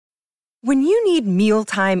When you need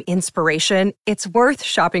mealtime inspiration, it's worth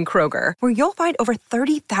shopping Kroger, where you'll find over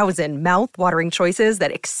 30,000 mouth-watering choices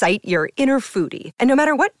that excite your inner foodie. And no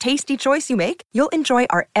matter what tasty choice you make, you'll enjoy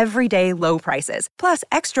our everyday low prices, plus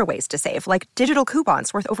extra ways to save, like digital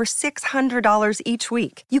coupons worth over $600 each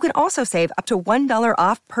week. You can also save up to $1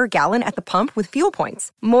 off per gallon at the pump with fuel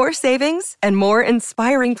points. More savings and more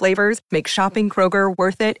inspiring flavors make shopping Kroger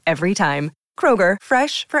worth it every time. Kroger,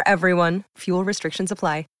 fresh for everyone. Fuel restrictions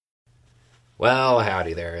apply. Well,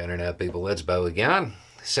 howdy there, Internet people. It's Bo again.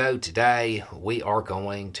 So today we are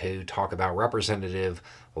going to talk about Representative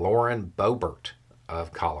Lauren Boebert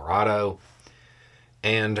of Colorado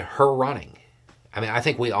and her running. I mean, I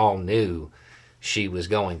think we all knew she was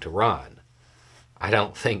going to run. I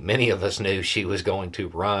don't think many of us knew she was going to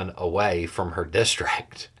run away from her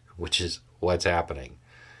district, which is what's happening.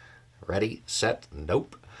 Ready, set,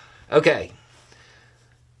 nope. Okay.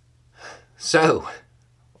 So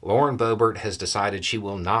Lauren Boebert has decided she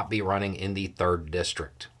will not be running in the 3rd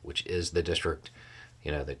district, which is the district,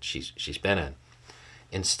 that she's been in.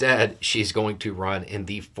 Instead, she's going to run in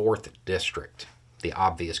the 4th district. The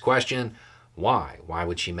obvious question, why? Why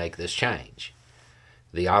would she make this change?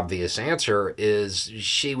 The obvious answer is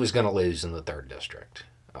she was going to lose in the 3rd district,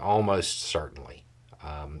 almost certainly.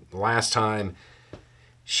 Last time,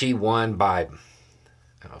 she won by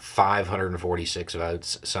 546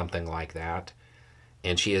 votes, something like that.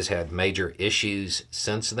 And she has had major issues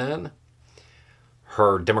since then.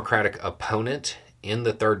 Her Democratic opponent in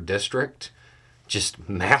the 3rd district just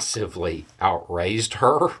massively outraised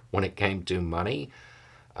her when it came to money.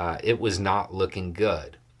 It was not looking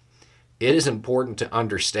good. It is important to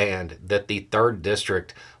understand that the 3rd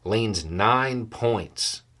district leans 9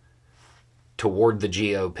 points toward the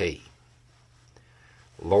GOP.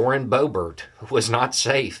 Lauren Boebert was not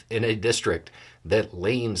safe in a district that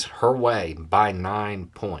leans her way by 9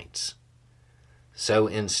 points. So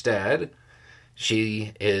instead,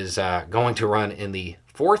 she is going to run in the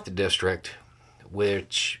 4th district,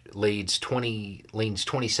 which leans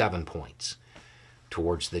 27 points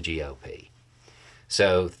towards the GOP.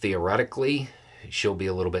 So theoretically, she'll be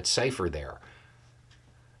a little bit safer there.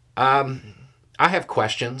 I have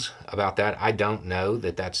questions about that. I don't know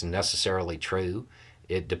that that's necessarily true.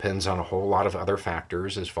 It depends on a whole lot of other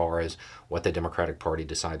factors as far as what the Democratic Party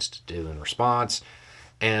decides to do in response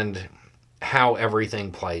and how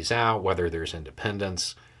everything plays out, whether there's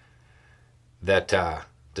independents that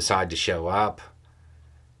decide to show up.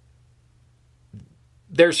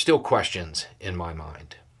 There's still questions in my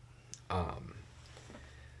mind.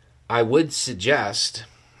 I would suggest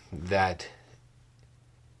that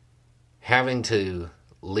having to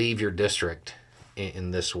leave your district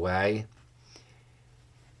in this way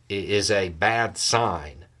is a bad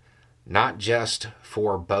sign, not just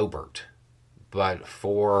for Boebert, but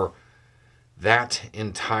for that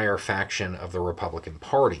entire faction of the Republican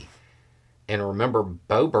Party. And remember,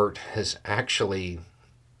 Boebert has actually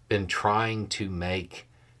been trying to make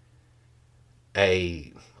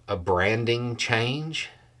a branding change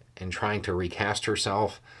and trying to recast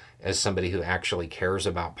herself as somebody who actually cares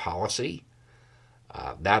about policy.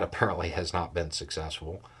 That apparently has not been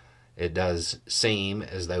successful. It does seem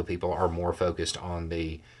as though people are more focused on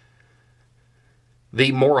the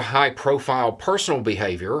more high-profile personal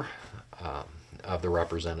behavior of the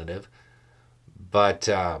representative. But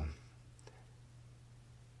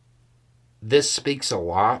this speaks a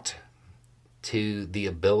lot to the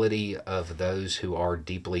ability of those who are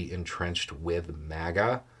deeply entrenched with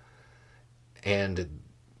MAGA and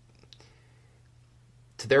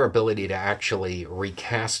to their ability to actually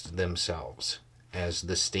recast themselves as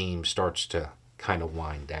the steam starts to kind of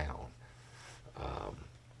wind down.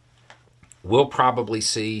 We'll probably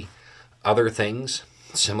see other things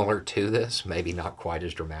similar to this, maybe not quite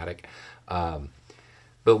as dramatic, but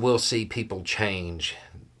we'll see people change,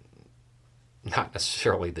 not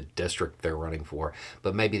necessarily the district they're running for,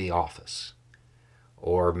 but maybe the office.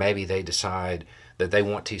 Or maybe they decide that they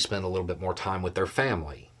want to spend a little bit more time with their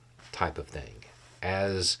family, type of thing,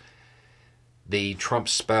 as the Trump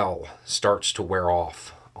spell starts to wear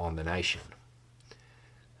off on the nation.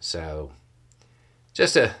 So,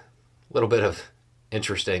 just a little bit of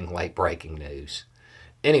interesting late breaking news.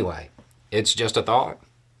 Anyway, it's just a thought.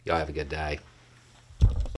 Y'all have a good day.